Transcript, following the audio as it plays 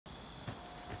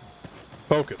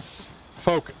Focus.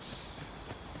 Focus.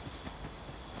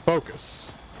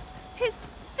 Focus. 'Tis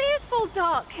fearful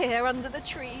dark here under the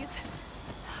trees.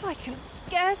 I can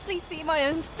scarcely see my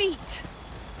own feet.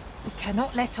 We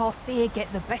cannot let our fear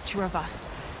get the better of us.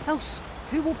 Else,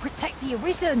 who will protect the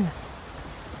Arisen?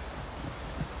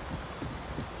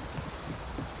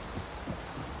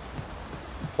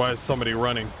 Why is somebody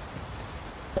running?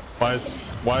 Why is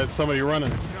somebody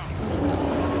running?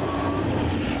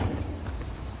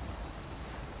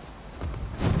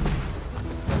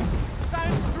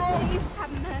 Stone's throw! Please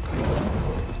have mercy.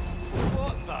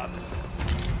 What the?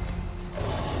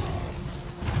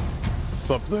 It's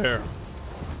up there.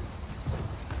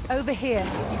 Over here,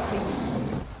 if you please.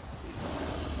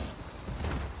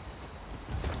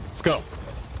 Let's go.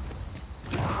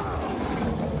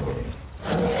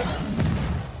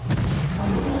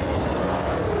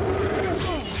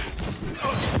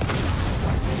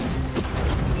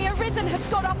 The Arisen has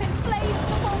got up in flames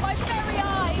before my very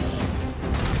eyes.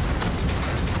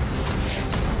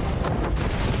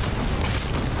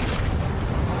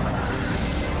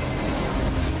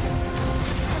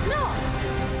 At last,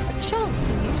 a chance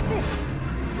to use this.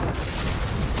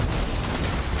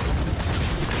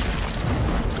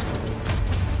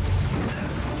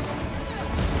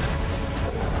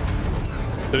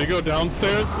 Did he go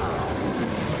downstairs?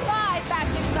 5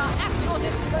 badges are at your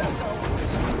disposal.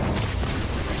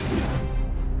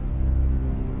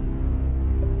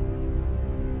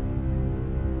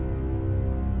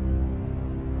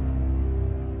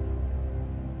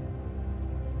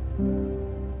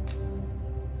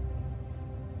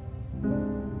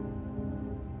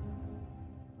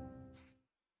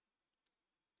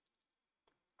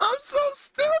 I'm so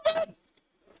stupid.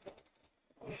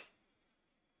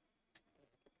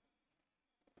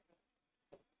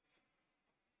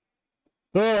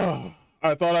 Oh,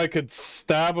 I thought I could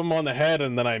stab him on the head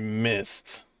and then I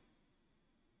missed.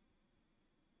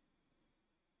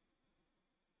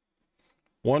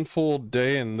 One full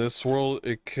day in this world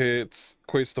equates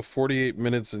to 48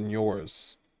 minutes in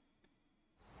yours.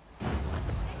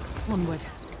 Onward.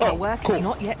 Oh, Our work cool. is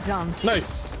not yet done.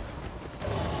 Nice.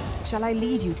 Shall I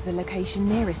lead you to the location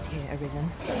nearest here, Arisen?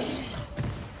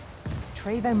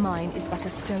 Trevo Mine is but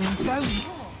a stone's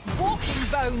bones. Walking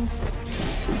bones!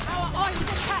 Our eyes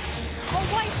are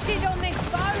wasted on this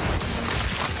bone!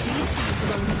 These things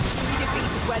will only be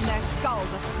defeated when their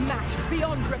skulls are smashed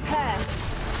beyond repair.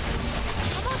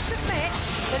 I must admit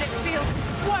that it feels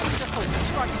wonderful to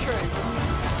strike true.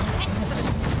 Excellent.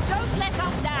 Don't let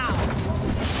us down.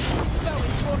 This bow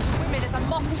is drawn to women as a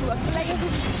moth to a flame.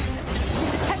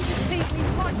 It's a tendency we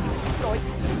might exploit,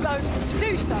 though to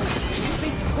do so would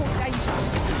be to court danger.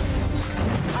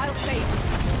 I'll save you.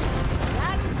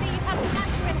 Glad to see you have the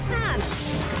matter in hand.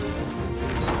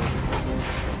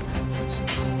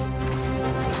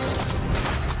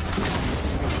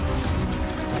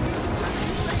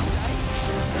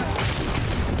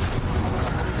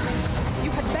 You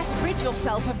had best rid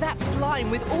yourself of that slime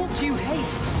with all due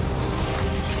haste.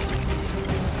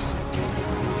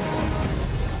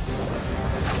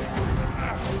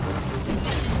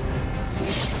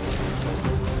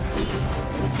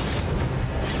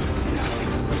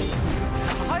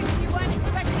 I hope you weren't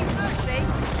expecting mercy.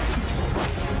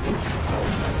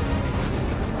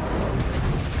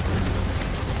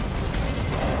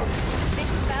 This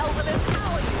spell will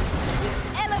empower you with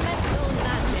elemental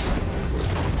magic.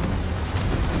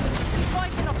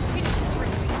 Find an opportunity to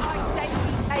retreat. I say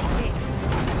we take it.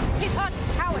 'Tis hardly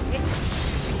cowardice.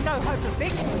 No hope of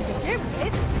victory to begin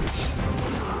with.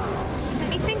 Let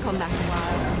me think on that a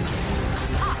while.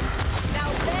 Ah, now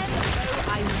there's a bow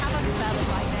I have a spell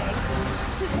by name.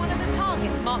 It is one of the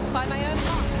targets marked by my own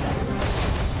master.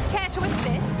 Care to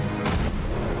assist?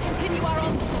 Continue our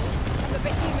onslaught, and the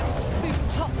behemoth will soon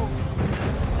topple.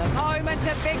 The moment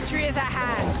of victory is at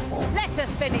hand. Let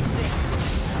us finish this.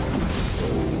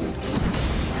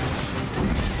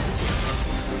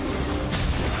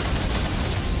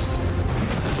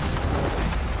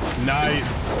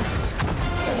 Nice.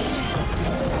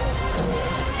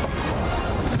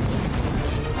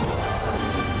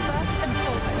 First and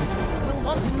foremost, we'll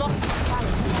want to knock the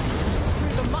balance.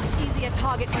 Prove a much easier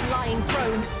target than lying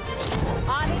prone. I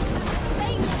have the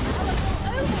same spell that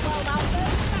will overwhelm our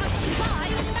foes without my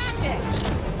magic.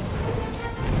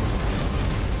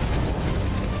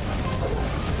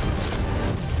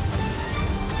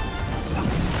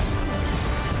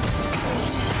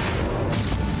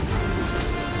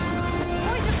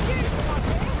 Point of view,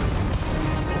 Roger.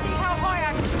 You see how high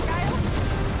I can scale?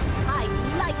 I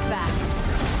like that.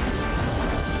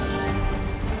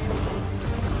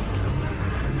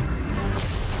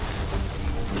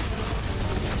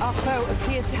 Our foe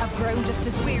appears to have grown just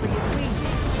as weary as we.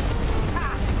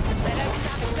 Ha! They don't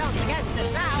stand a chance against us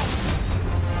now.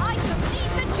 I shall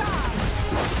lead the charge.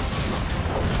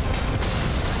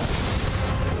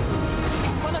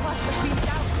 One of us has been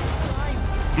doused in slime.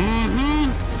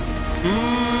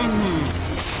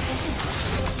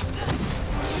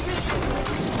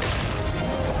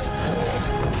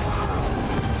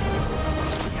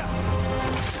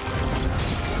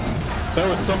 There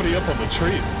was somebody up on the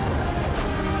tree.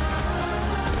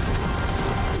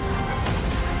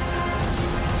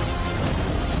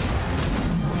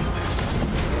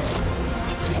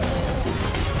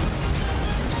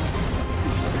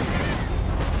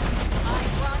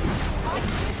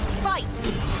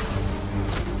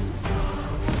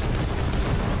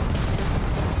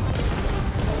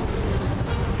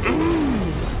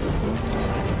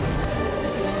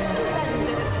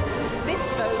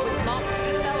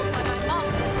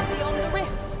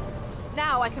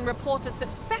 Report a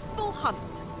successful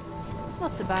hunt.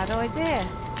 Not a bad idea.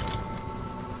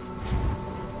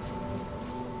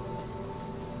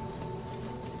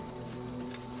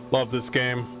 Love this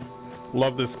game.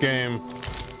 Love this game.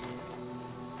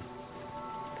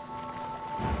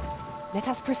 Let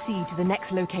us proceed to the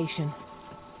next location.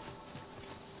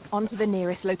 On to the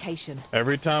nearest location.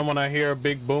 Every time when I hear a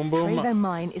big boom boom, Trevo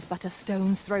Mine is but a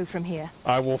stone's throw from here.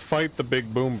 I will fight the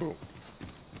big boom boom.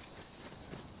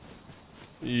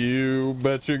 You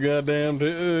bet your goddamn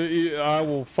I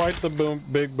will fight the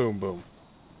big boom boom.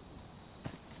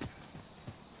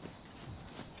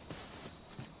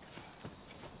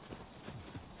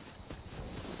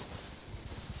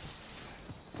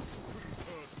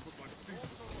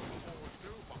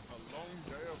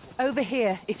 Over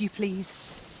here, if you please.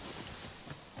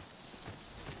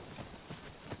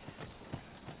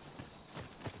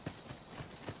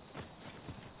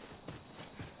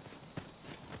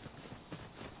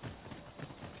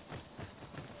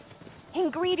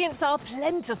 Ingredients are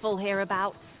plentiful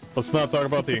hereabouts. Let's not talk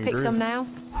about the Pick ingredients. some now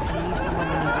and use them when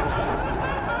they need it.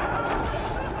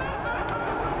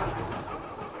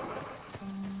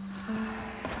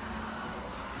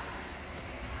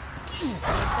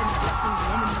 Since letting the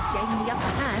enemies gain the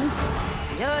upper hand,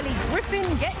 the early griffin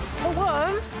gets the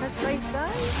worm, as they say.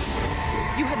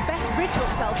 You had best rid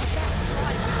yourself of that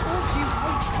slime with all due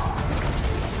haste.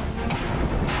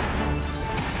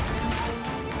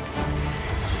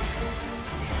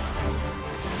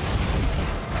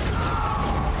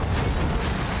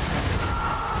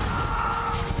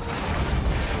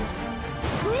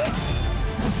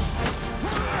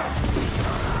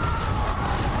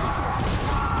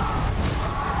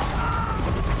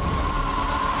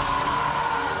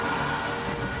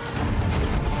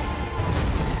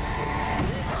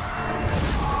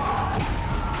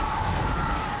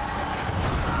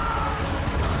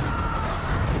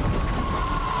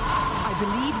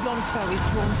 Foe is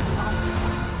drawn to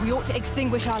light. We ought to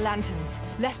extinguish our lanterns,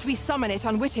 lest we summon it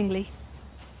unwittingly.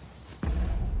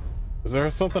 Is there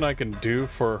something I can do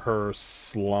for her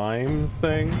slime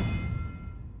thing?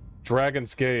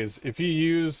 Dragon's Gaze. If you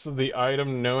use the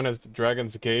item known as the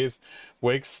Dragon's Gaze,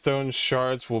 Wakestone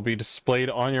shards will be displayed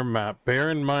on your map. Bear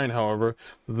in mind, however,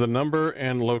 the number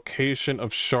and location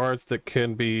of shards that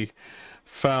can be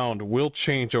found will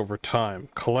change over time.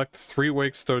 Collect 3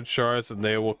 Wakestone shards and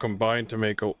they will combine to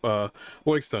make a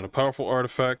Wakestone, a powerful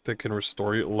artifact that can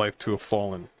restore life to a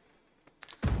fallen.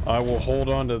 I will hold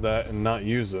on to that and not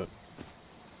use it.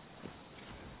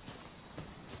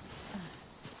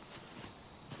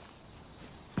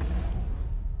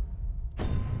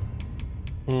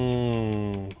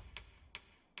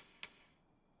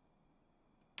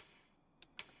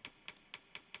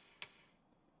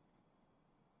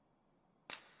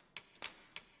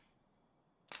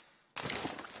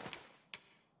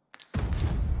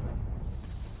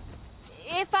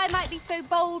 If I might be so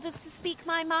bold as to speak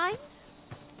my mind?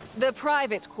 The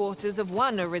private quarters of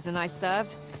one Arisen I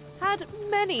served had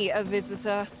many a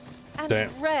visitor, and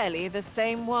Damn. rarely the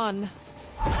same one.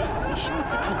 Be sure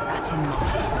to keep that in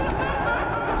mind.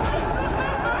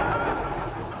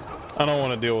 I don't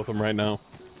want to deal with them right now.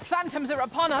 Phantoms are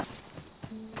upon us.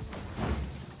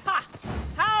 Ha!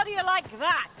 How do you like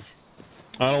that?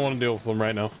 I don't want to deal with them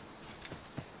right now.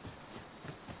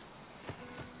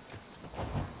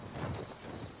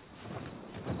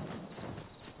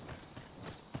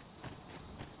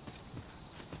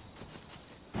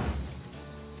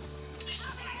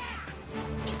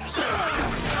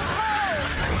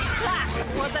 That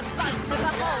was a sight to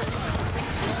behold!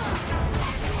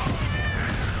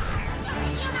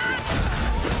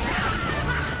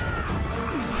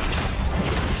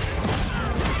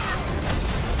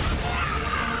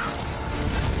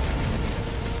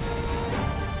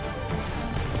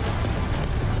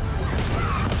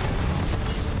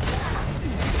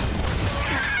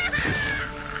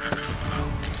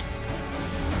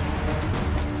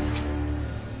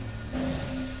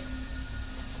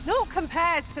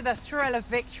 compares to the thrill of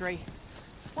victory?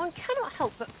 One cannot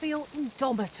help but feel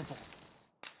indomitable.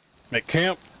 At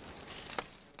camp.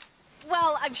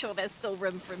 Well, I'm sure there's still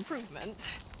room for improvement.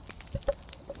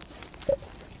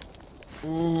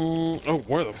 Oh,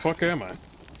 where the fuck am I?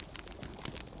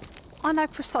 I know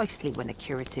precisely when a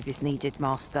curative is needed,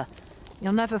 Master.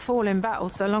 You'll never fall in battle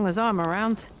so long as I'm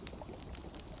around.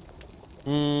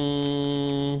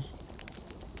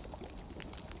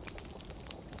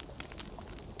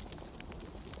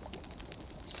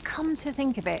 Come to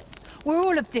think of it, we're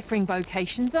all of differing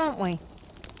vocations, aren't we?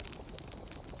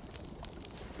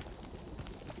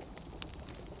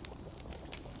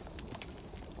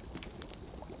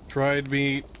 Dried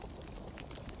meat.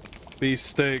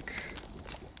 Beefsteak.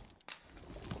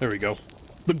 There we go.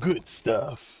 The good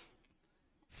stuff.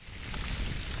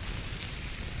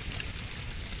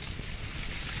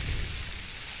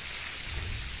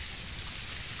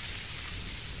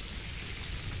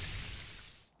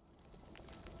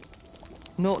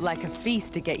 Not like a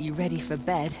feast to get you ready for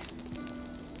bed.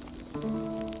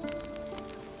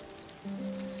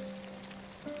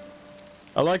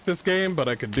 I like this game, but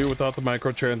I could do without the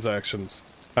microtransactions.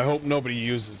 I hope nobody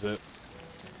uses it.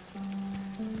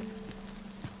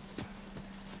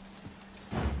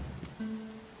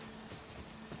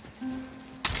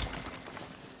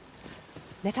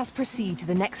 Let us proceed to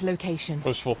the next location.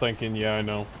 Wishful thinking, yeah, I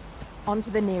know. On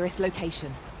to the nearest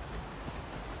location.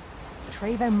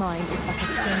 Trevo Mine is but a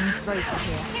stone's throw from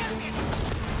here.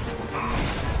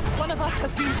 One of us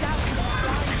has been down in the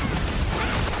slime.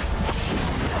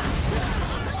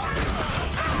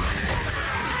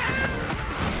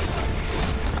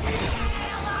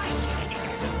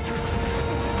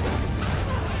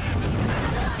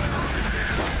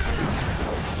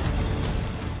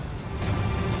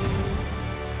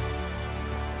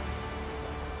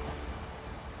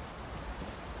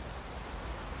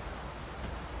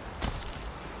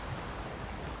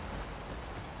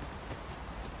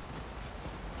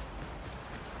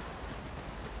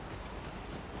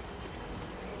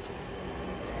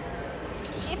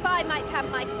 If I might have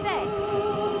my say,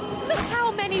 look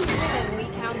how many women we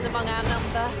count among our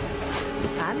number.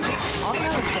 And I've no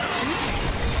objections.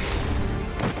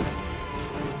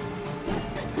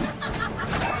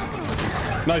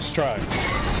 Nice try.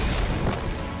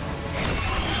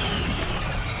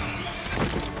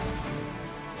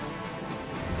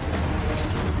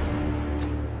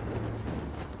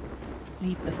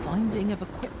 Leave the finding of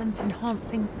equipment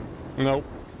enhancing. Nope.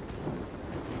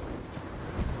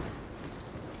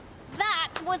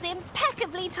 That was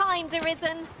impeccably timed,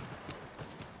 Arisen.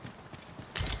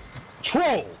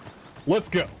 Troll! Let's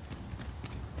go.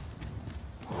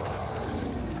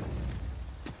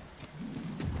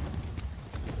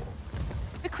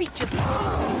 The creature's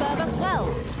claws will serve us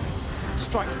well.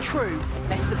 Strike true,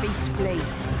 lest the beast flee.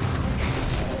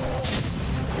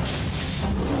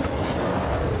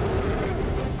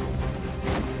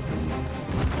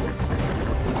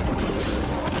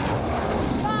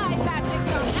 My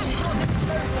magics are at your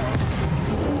disposal.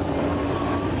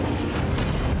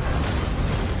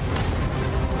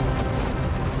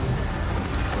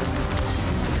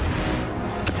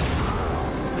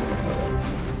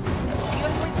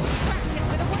 Ewan was distracted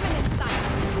with a woman in sight.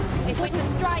 If we're to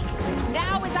strike,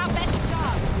 now is our best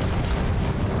chance.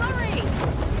 Hurry!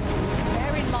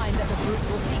 Bear in mind that the brute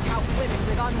will seek out women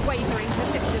with unwavering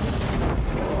persistence.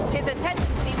 'Tis a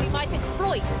tendency we might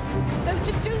exploit, though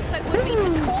to do so would be to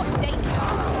court danger.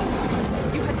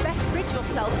 You had best rid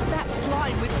yourself of that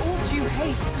slime with all due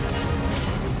haste.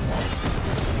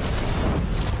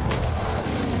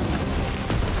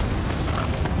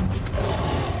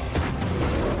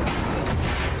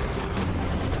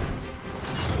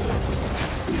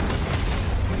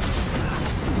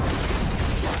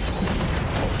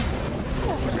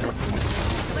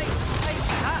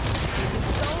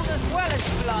 Gold as well as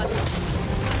blood.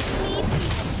 Need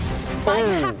healing.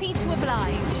 I'm happy to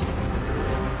oblige.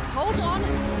 Hold on.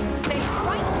 Stay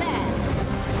right there.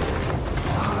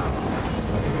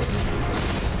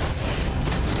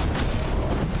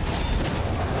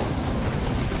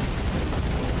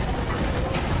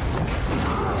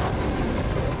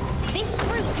 This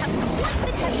brute has quite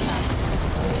the temper.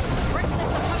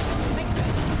 Reckless opponents makes it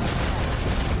easy.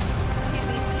 'Tis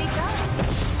easily done.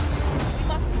 We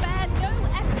must spare no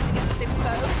effort against this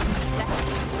foe. Lest it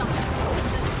be something.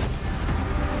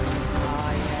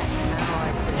 Ah, yes.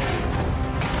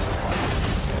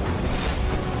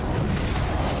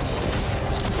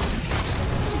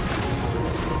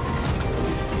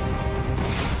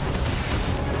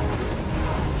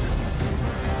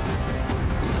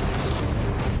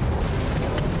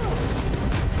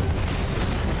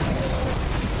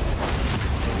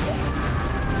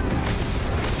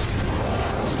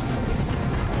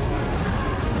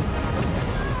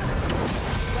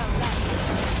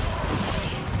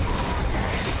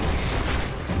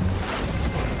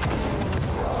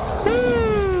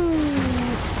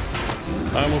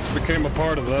 I almost became a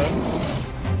part of that.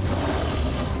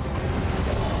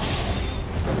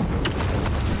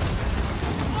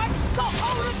 I've got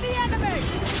hold of the enemy!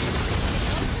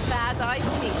 Bad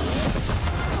idea.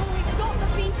 Oh, we've got the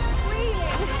beast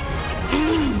reeling. If he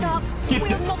keeps up,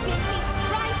 we'll knock his feet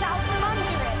right out from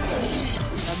under it.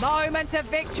 The moment of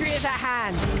victory is at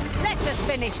hand. Let us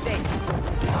finish this.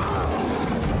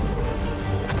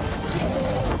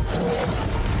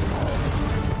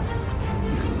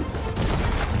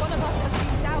 One of us has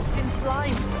been doused in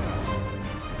slime.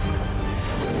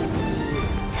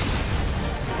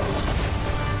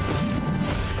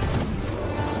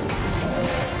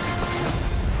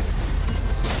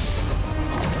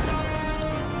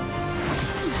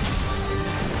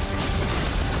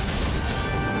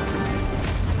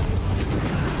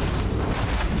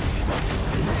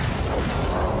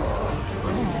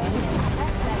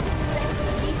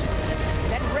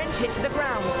 It to the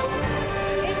ground.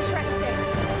 Interesting.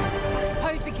 I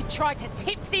suppose we could try to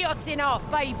tip the odds in our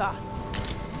favour.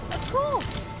 Of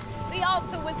course. The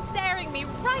answer was staring me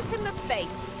right in the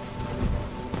face.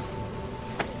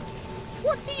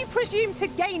 What do you presume to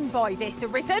gain by this,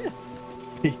 Arisen?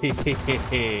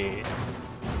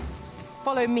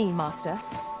 Follow me, Master.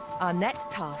 Our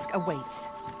next task awaits.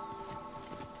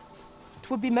 It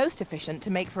would be most efficient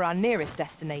to make for our nearest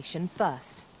destination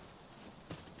first.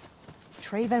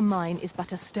 Trevo Mine is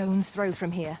but a stone's throw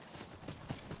from here.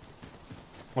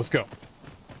 Let's go.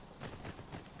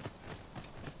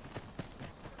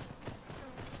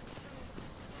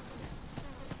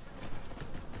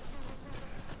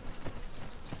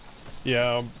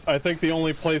 Yeah, I think the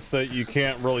only place that you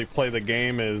can't really play the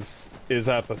game is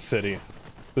at the city.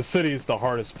 The city is the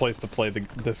hardest place to play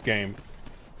this game.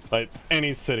 Like,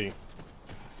 any city.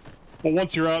 But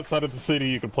once you're outside of the city,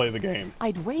 you can play the game.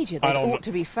 I'd wager there's ought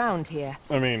to be found here.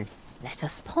 I mean... Let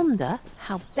us ponder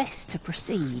how best to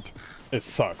proceed. It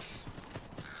sucks.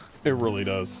 It really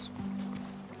does.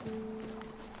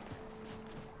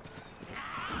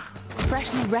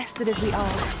 Freshly rested as we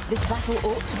are, this battle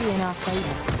ought to be in our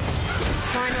favour.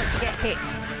 Try not to get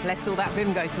hit, lest all that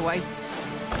vim go to waste.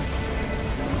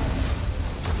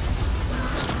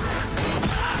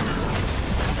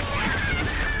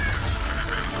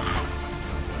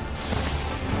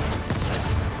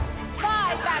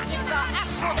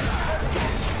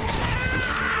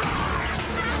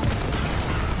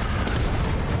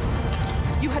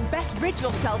 You had best rid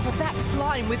yourself of that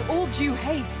slime with all due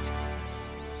haste.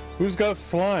 Who's got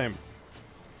slime?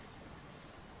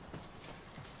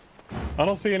 I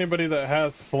don't see anybody that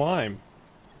has slime.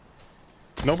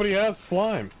 Nobody has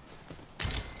slime.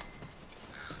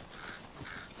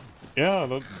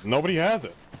 Yeah, nobody has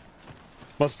it.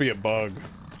 Must be a bug.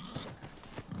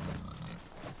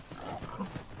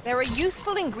 There are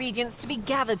useful ingredients to be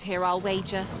gathered here, I'll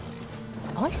wager.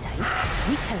 I say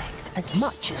we collect as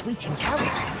much as we can carry.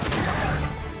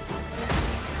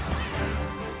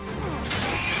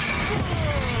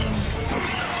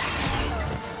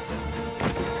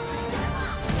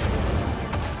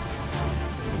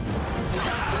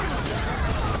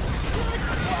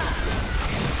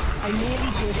 I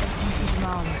nearly did as duty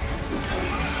demands.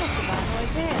 What's a bad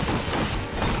idea?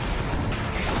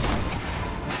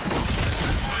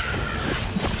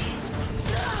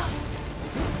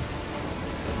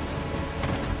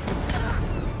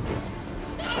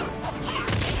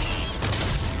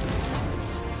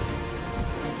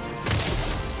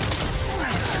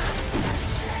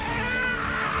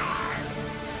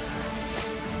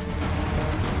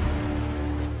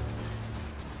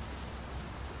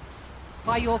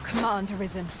 By your command,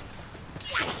 Arisen.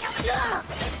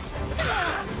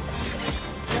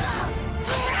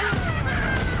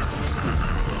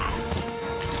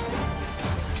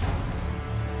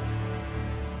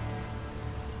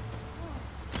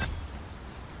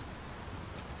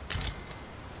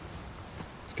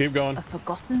 Let's keep going. A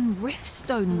forgotten rift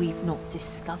stone we've not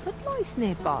discovered lies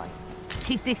nearby.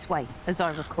 'Tis this way, as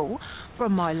I recall,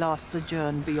 from my last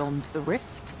sojourn beyond the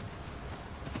rift.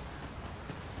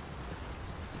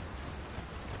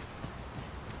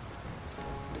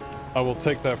 I will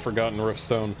take that forgotten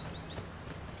riftstone.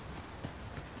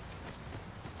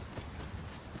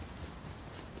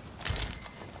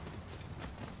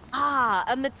 Ah,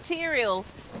 a material.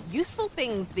 Useful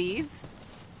things, these.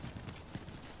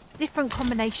 Different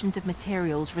combinations of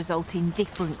materials result in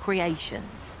different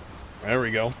creations. There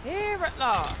we go. Here at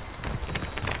last.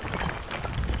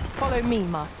 Follow me,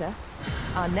 Master.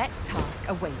 Our next task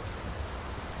awaits.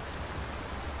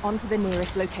 On to the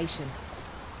nearest location.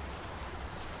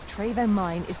 Trevo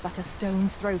Mine is but a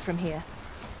stone's throw from here.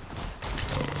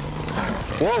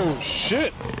 Whoa,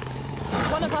 shit!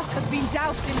 One One of us has been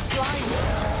doused in slime.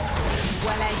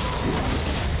 Well aimed.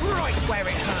 Right where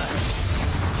it hurts.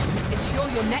 Ensure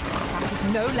your next attack is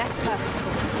no less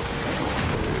purposeful.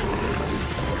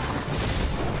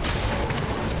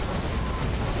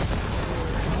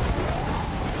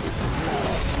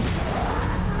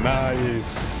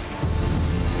 Nice.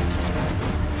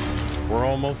 We're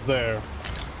almost there.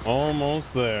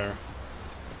 Almost there.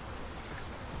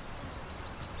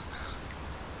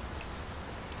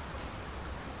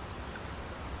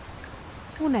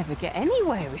 We'll never get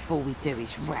anywhere if all we do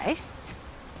is rest.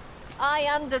 I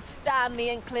understand the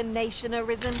inclination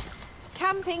arisen.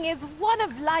 Camping is one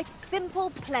of life's simple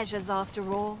pleasures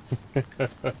after all.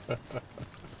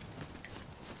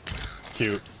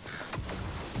 Cute.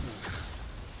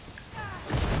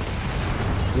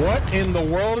 What in the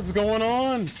world is going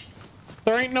on?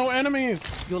 There ain't no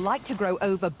enemies. You'll like to grow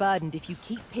overburdened if you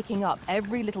keep picking up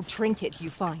every little trinket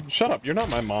you find. Shut up, you're not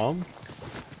my mom.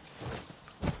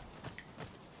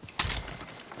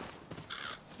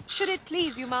 Should it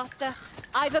please you, Master,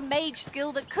 I've a mage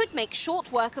skill that could make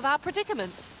short work of our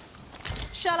predicament.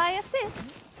 Shall I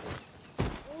assist?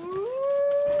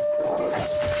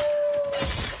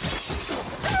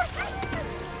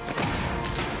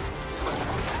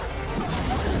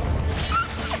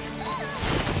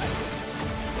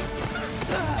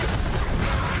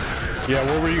 Yeah,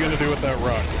 what were you gonna do with that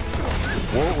rock?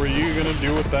 What were you gonna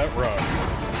do with that rock?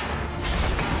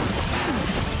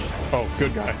 Oh,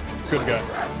 good guy. Good guy.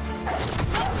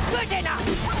 Good enough!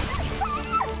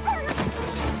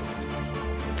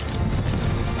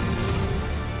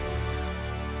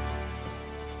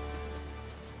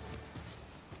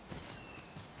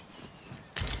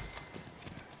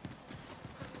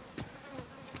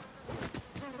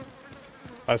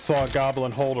 I saw a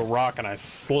goblin hold a rock and I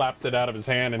slapped it out of his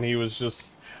hand and he was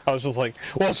just, I was just like,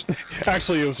 well,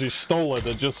 actually it was just stole it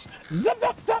that just, zap,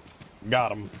 zap, zap,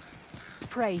 got him.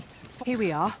 Pray, here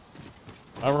we are.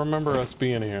 I remember us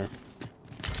being here.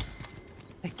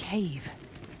 A cave.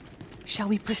 Shall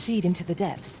we proceed into the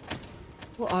depths?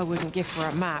 What I wouldn't give for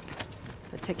a map,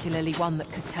 particularly one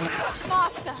that could tell us.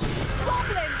 Master!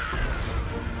 Goblin!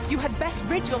 You had best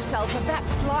rid yourself of that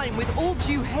slime with all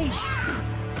due haste.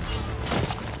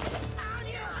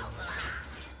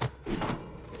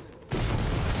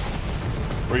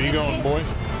 Where you going, boy?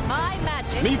 My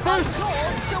magic Me first. are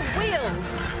yours to wield!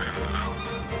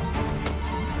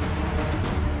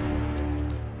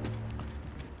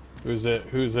 Who's it?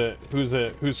 Who's it? Who's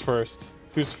it? Who's first?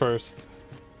 Who's first?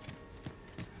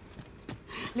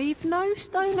 Leave no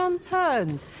stone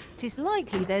unturned. 'Tis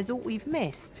likely there's aught we've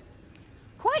missed.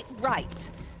 Quite right.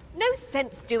 No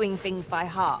sense doing things by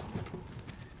halves.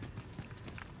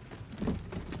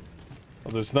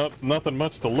 Well, there's nothing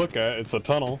much to look at. It's a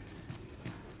tunnel.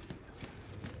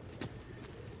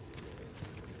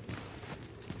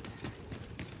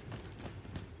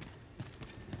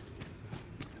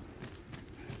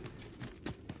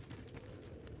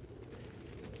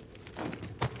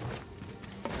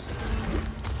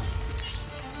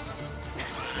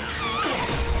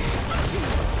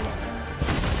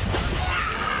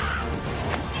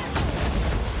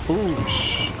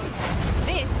 Oosh.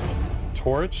 This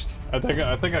Torched? I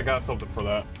think I got something for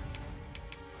that.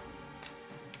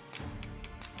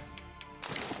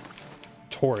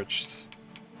 Torched.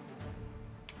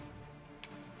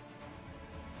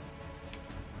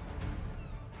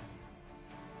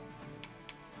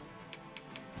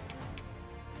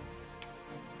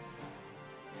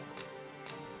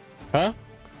 Huh?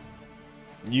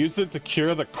 Use it to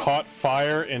cure the caught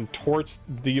fire and torch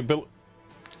the ability.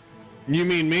 You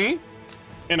mean me?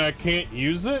 And I can't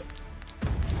use it?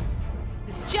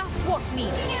 is just what's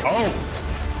needed.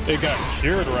 Oh! It got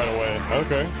cured right away.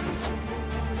 Okay.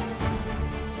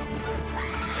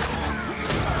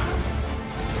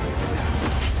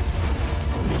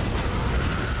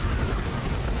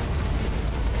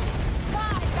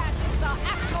 My gadgets are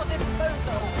at your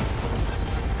disposal.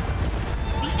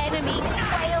 The enemy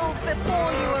quails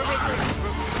before you arisen.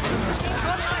 Keep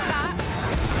on like that.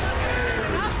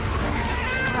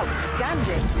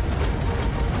 Outstanding.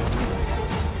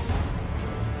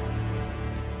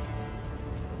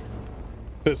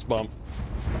 Fist bump.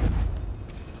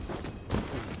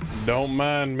 Don't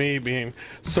mind me being...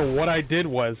 So what I did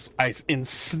was I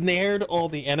ensnared all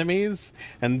the enemies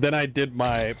and then I did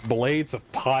my blades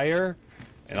of pyre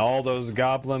and all those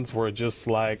goblins were just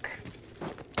like,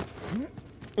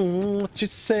 what you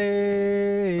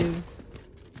say?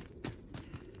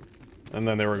 And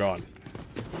then they were gone.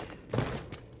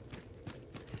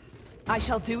 I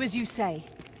shall do as you say.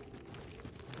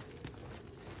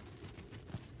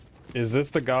 Is this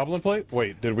the goblin plate?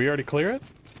 Wait, did we already clear it?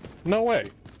 No way.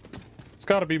 It's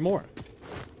gotta be more.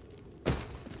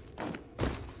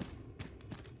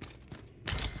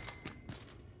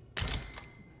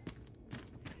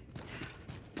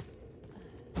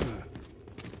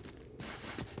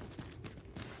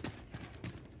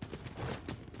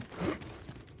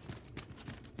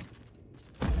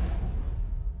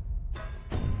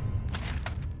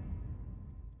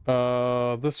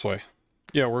 This way.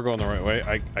 Yeah, we're going the right way.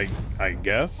 I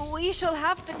guess. We shall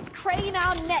have to crane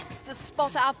our necks to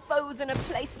spot our foes in a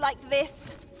place like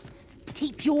this.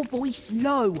 Keep your voice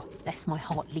low, lest my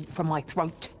heart leap from my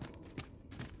throat.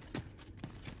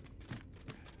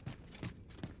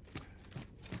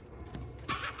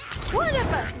 One of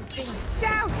us has been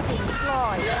doused in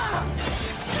slime.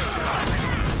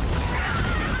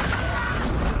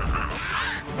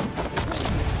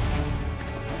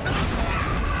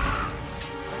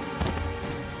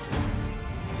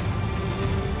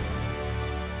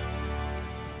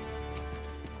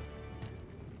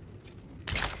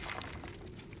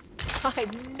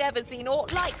 I've never seen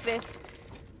aught like this.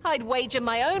 I'd wager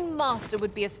my own master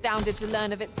would be astounded to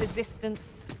learn of its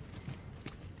existence.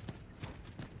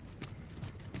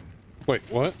 Wait,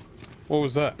 what? What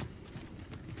was that?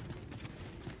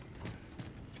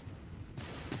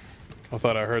 I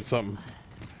thought I heard something.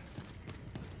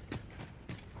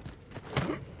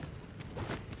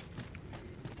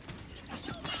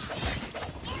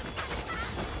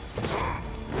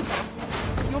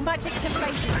 Your magic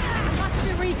template must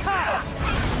be recast.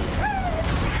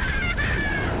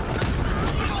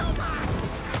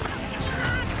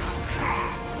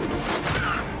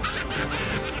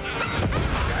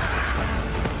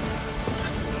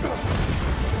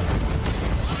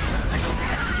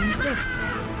 Let's use this.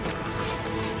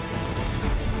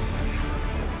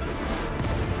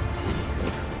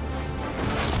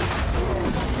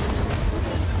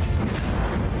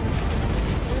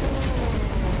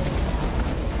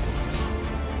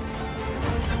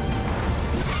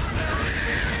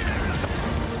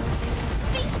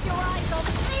 Feast your eyes on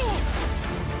this!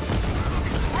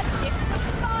 A gift of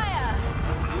fire!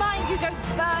 Mind you don't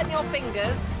burn your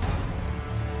fingers.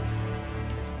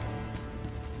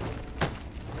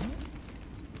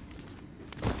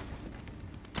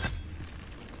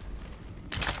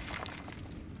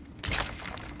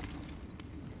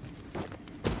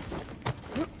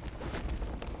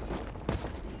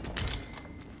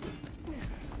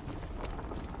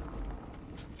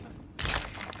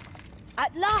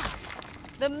 At last!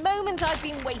 The moment I've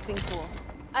been waiting for.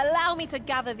 Allow me to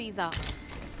gather these up.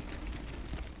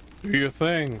 Do your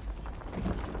thing.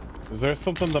 Is there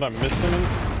something that I'm missing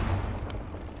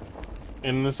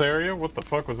in this area? What the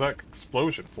fuck was that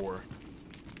explosion for?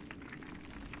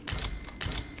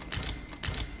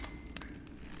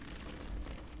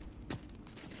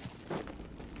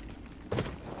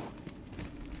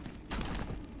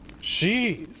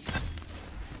 Jeez.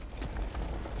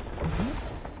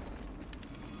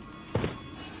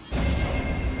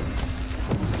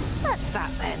 That's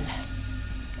that then.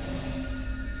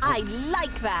 I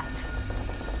like that!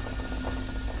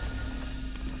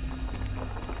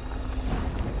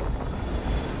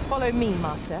 Follow me,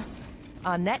 Master.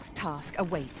 Our next task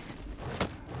awaits.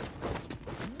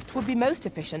 'Twould be most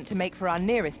efficient to make for our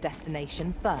nearest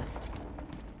destination first.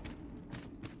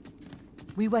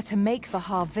 We were to make for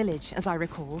Har village, as I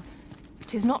recall.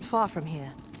 'Tis not far from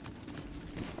here.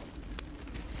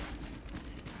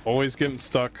 Always getting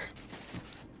stuck.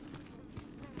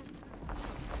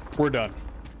 We're done.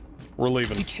 We're To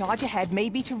leaving. charge ahead may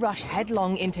be to rush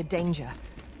headlong into danger.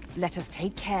 Let us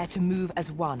take care to move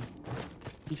as one.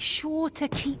 Be sure to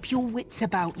keep your wits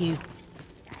about you.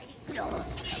 The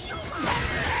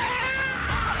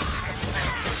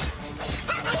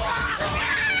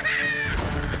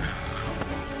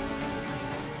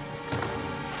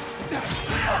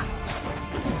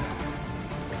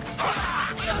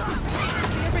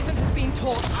arisen has been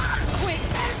taught. Quick,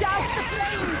 douse the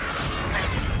flames!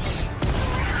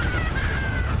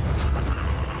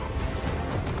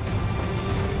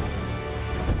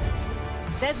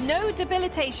 There's no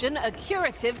debilitation a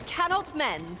curative cannot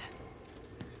mend.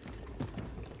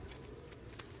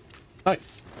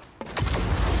 Nice.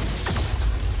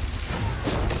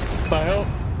 The hell?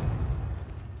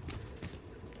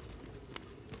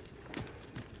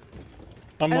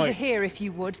 I'm Over like, here, if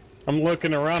you would. I'm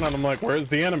looking around and I'm like, where's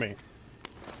the enemy?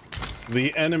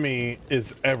 The enemy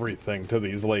is everything to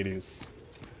these ladies.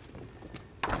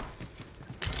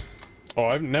 Oh,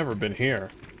 I've never been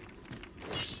here.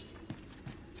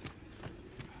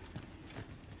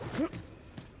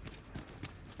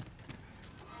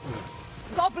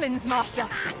 Goblins, Master!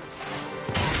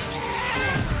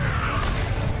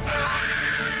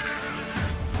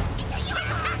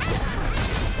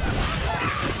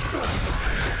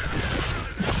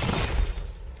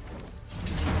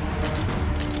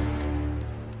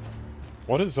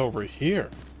 What is over here?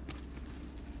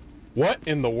 What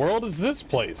in the world is this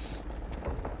place?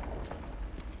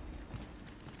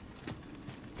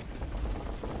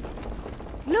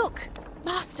 Look,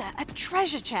 Master, a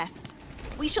treasure chest.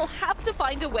 We shall have to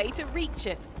find a way to reach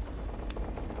it.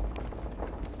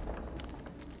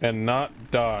 And not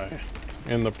die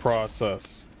in the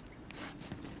process.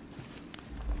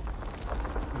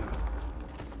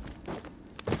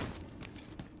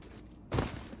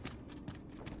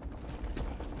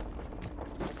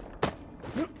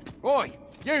 Oi,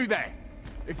 you there!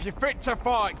 If you're fit to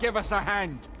fight, give us a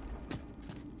hand.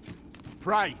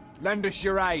 Pray, lend us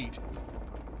your aid.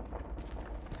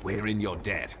 We're in your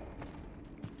debt.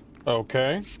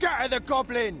 Okay. Scatter the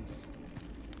goblins!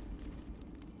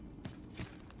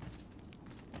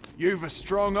 You've a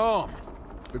strong arm.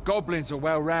 The goblins are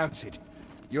well routed.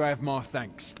 You have my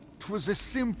thanks. 'Twas a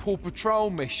simple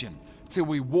patrol mission, till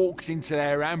we walked into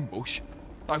their ambush.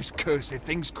 Those cursed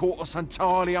things caught us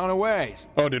entirely unawares.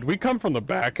 Oh, did we come from the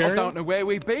back area? I don't know where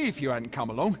we'd be if you hadn't come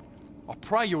along. I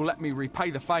pray you'll let me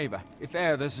repay the favour, if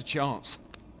there's a chance.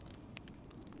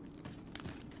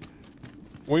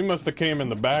 We must have came in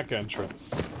the back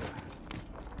entrance.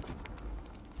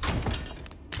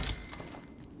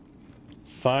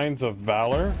 Signs of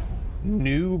valor?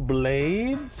 New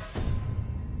blades?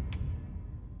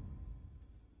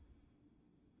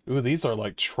 Ooh, these are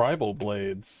like tribal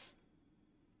blades.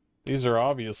 These are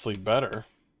obviously better.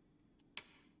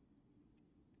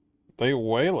 They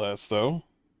weigh less, though.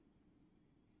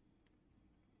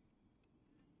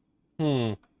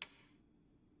 Yeah.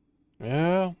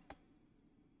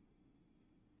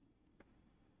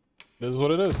 It is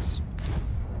what it is.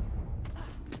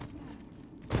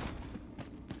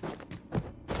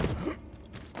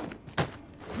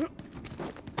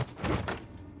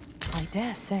 I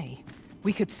dare say,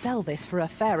 we could sell this for a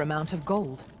fair amount of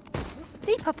gold.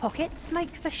 Deeper pockets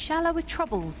make for shallower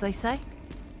troubles, they say.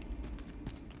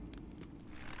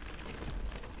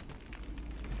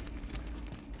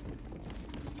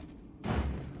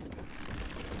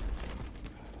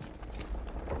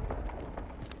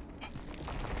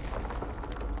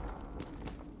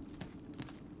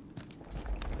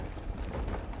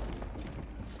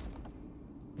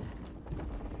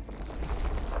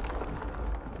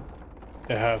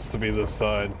 It has to be this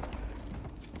side.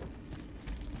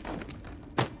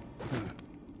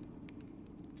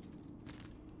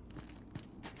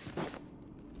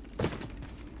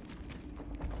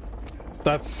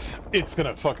 It's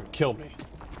gonna fucking kill me.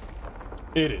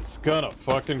 It is gonna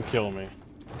fucking kill me.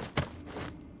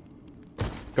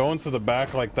 Going to the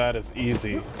back like that is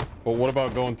easy, but what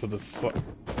about going to the side?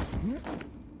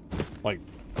 Like...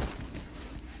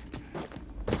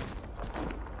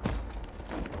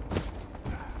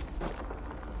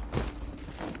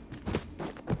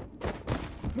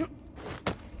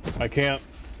 I can't.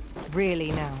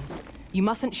 Really now, you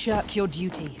mustn't shirk your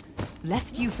duty.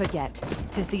 Lest you forget,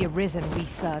 'tis the Arisen we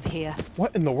serve here.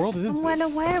 What in the world is this? I'm well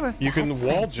aware of You that, can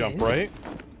wall thank jump, you. right?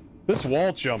 This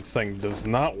wall jump thing does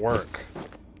not work.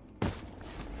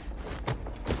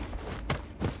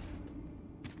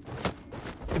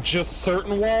 Just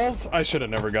certain walls? I should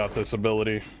have never got this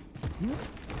ability.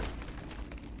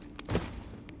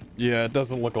 Yeah, it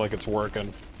doesn't look like it's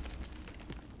working.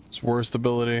 It's worst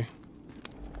ability.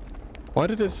 Why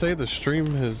did it say the stream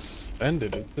has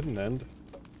ended? It didn't end.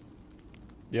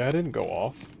 Yeah, I didn't go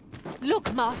off.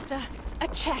 Look, Master, a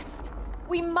chest.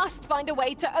 We must find a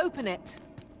way to open it.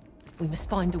 We must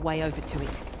find a way over to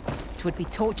it. 'Twould be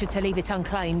torture to leave it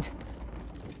unclaimed.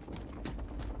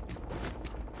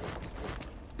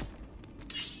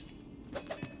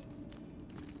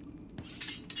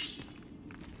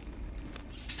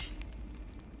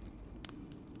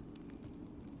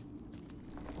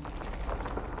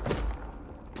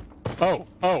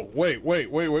 Oh, wait.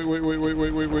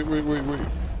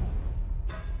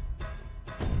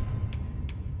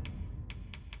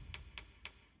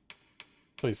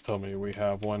 Please tell me we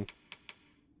have one.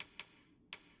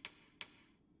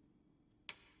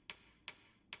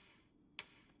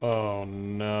 Oh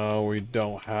no, we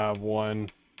don't have one.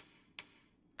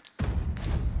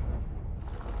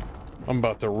 I'm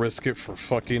about to risk it for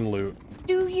fucking loot.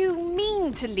 Do you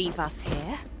mean to leave us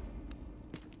here?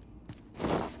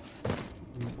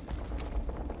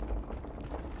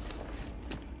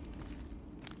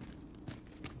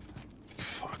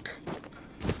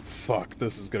 Fuck,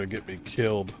 this is gonna get me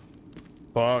killed.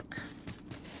 Fuck.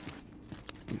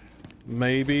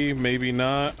 Maybe, maybe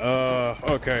not.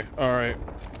 Okay, alright.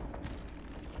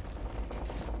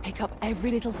 Pick up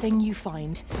every little thing you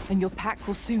find, and your pack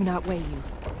will soon outweigh you.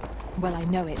 Well, I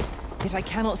know it, yet I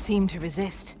cannot seem to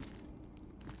resist.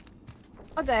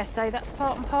 I dare say that's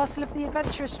part and parcel of the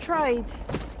adventurous trade.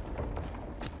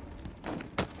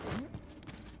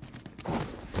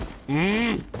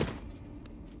 Wait.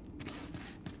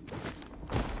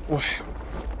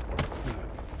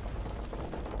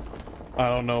 I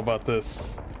don't know about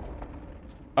this.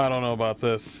 I don't know about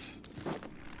this.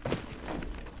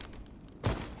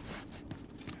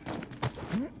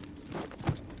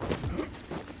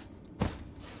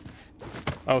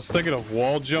 I was thinking of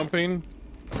wall jumping,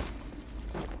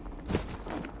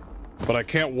 but I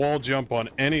can't wall jump on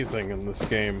anything in this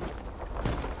game.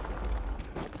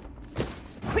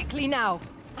 Quickly now!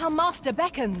 Our master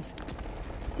beckons!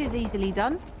 'Tis easily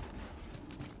done.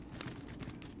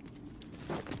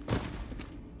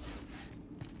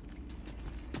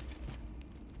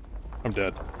 I'm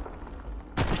dead.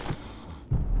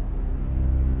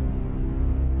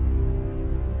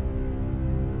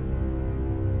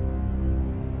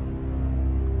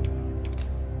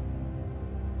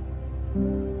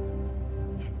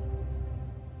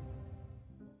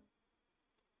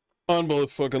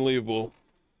 Unbelievable.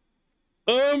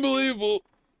 Unbelievable.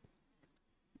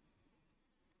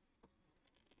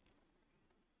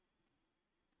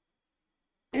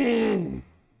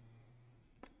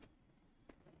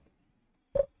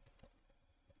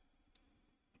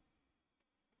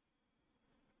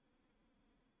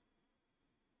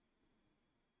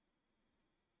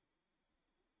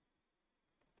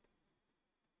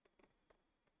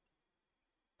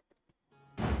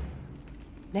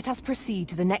 Let us proceed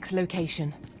to the next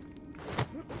location.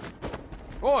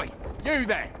 Oi, you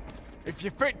there! If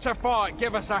you're fit to fight,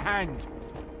 give us a hand.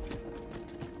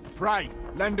 Pray,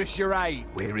 lend us your aid.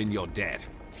 We're in your debt.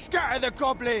 Scatter the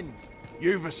goblins!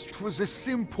 Was a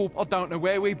simple... I don't know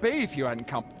where we'd be if you hadn't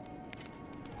come.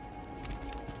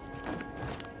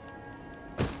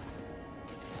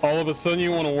 All of a sudden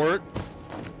you want to work?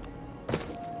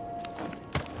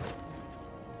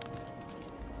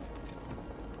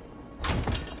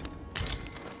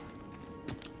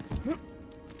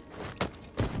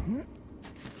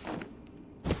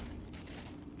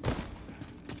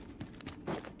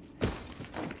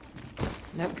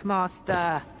 Look,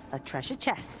 Master, a treasure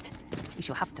chest. We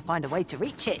shall have to find a way to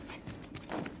reach it.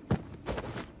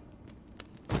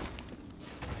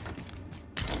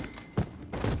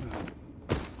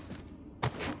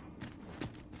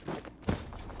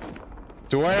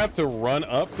 Do I have to run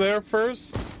up there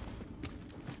first?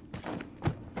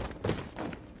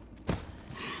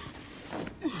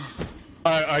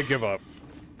 I give up.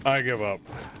 I give up.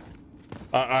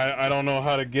 I don't know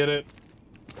how to get it.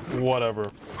 Whatever.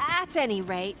 At any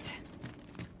rate,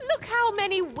 look how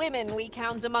many women we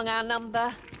count among our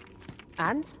number.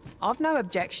 And I've no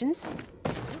objections.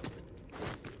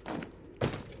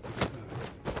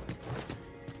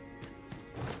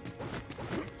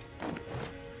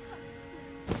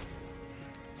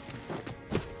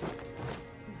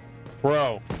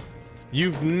 Bro,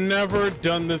 you've never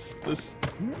done this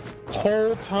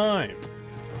whole time.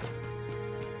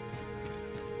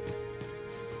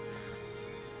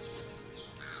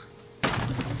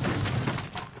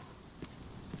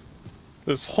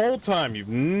 This whole time, you've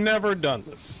never done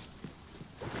this.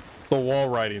 The wall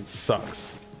riding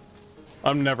sucks.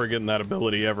 I'm never getting that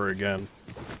ability ever again.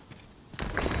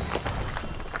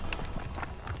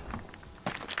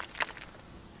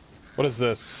 What is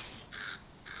this?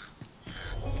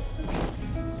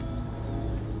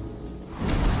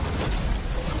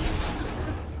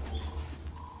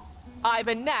 I've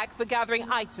a knack for gathering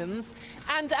items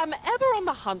and am ever on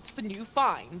the hunt for new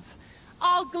finds.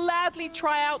 I'll gladly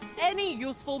try out any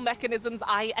useful mechanisms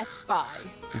I espy.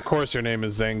 Of course your name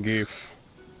is Zangief.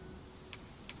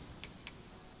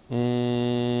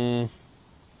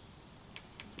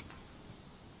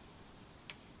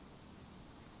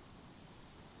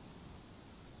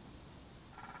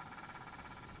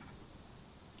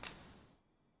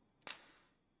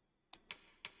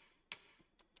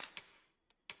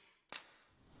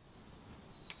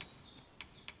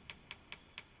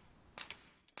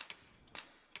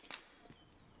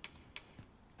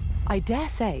 I dare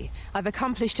say I've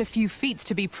accomplished a few feats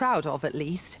to be proud of, at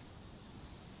least.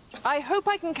 I hope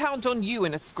I can count on you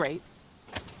in a scrape.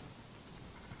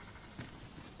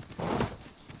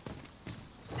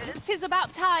 'Tis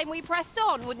about time we pressed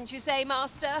on, wouldn't you say,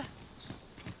 Master?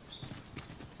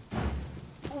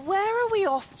 Where are we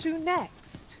off to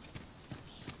next?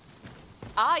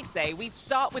 I say we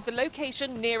start with the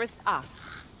location nearest us.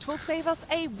 'Twill save us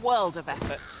a world of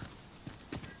effort.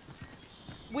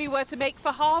 We were to make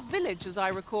for Har village, as I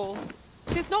recall.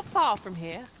 'Tis not far from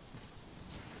here.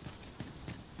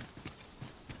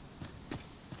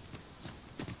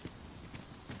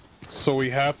 So we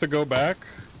have to go back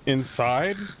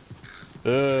Inside?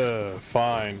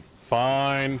 Fine.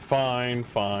 Fine, fine,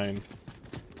 fine.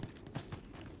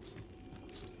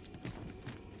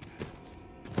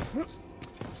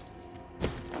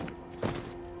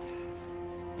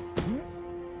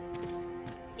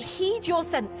 Heed your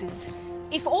senses.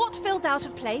 If aught feels out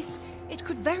of place, it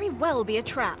could very well be a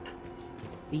trap.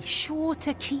 Be sure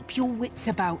to keep your wits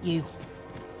about you.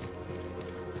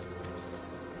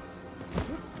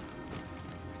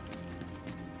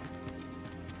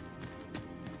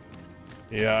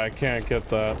 Yeah, I can't get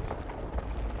that.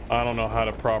 I don't know how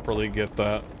to properly get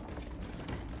that.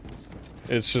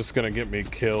 It's just gonna get me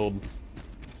killed.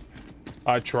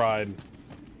 I tried.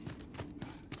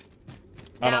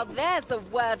 Now there's a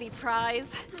worthy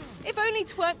prize. If only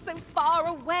 'tweren't so far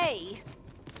away.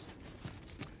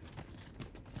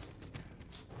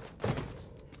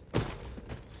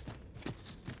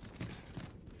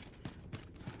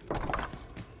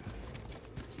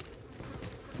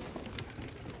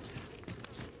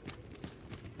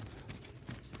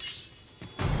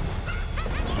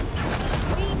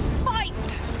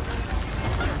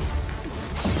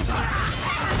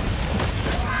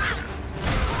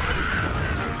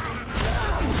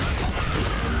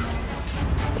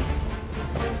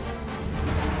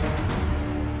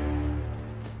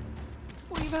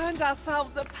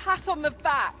 Ourselves a pat on the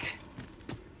back.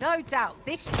 No doubt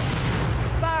this will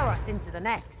spur us into the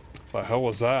next. The hell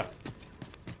was that?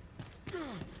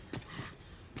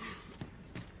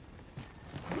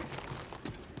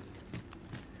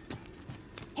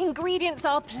 Ingredients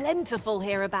are plentiful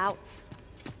hereabouts.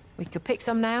 We could pick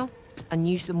some now and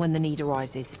use them when the need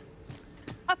arises.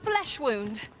 A flesh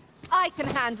wound. I can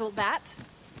handle that.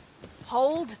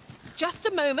 Hold just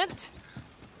a moment.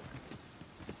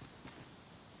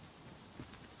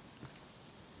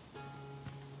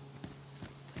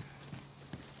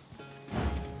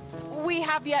 We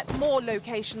have yet more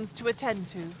locations to attend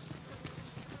to.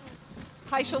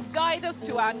 I shall guide us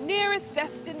to our nearest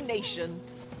destination.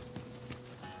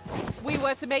 We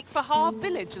were to make for Har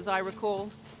village, as I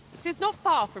recall. It is not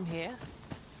far from here.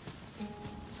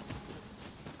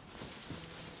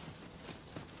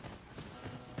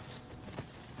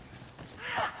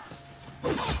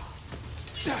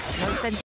 No sense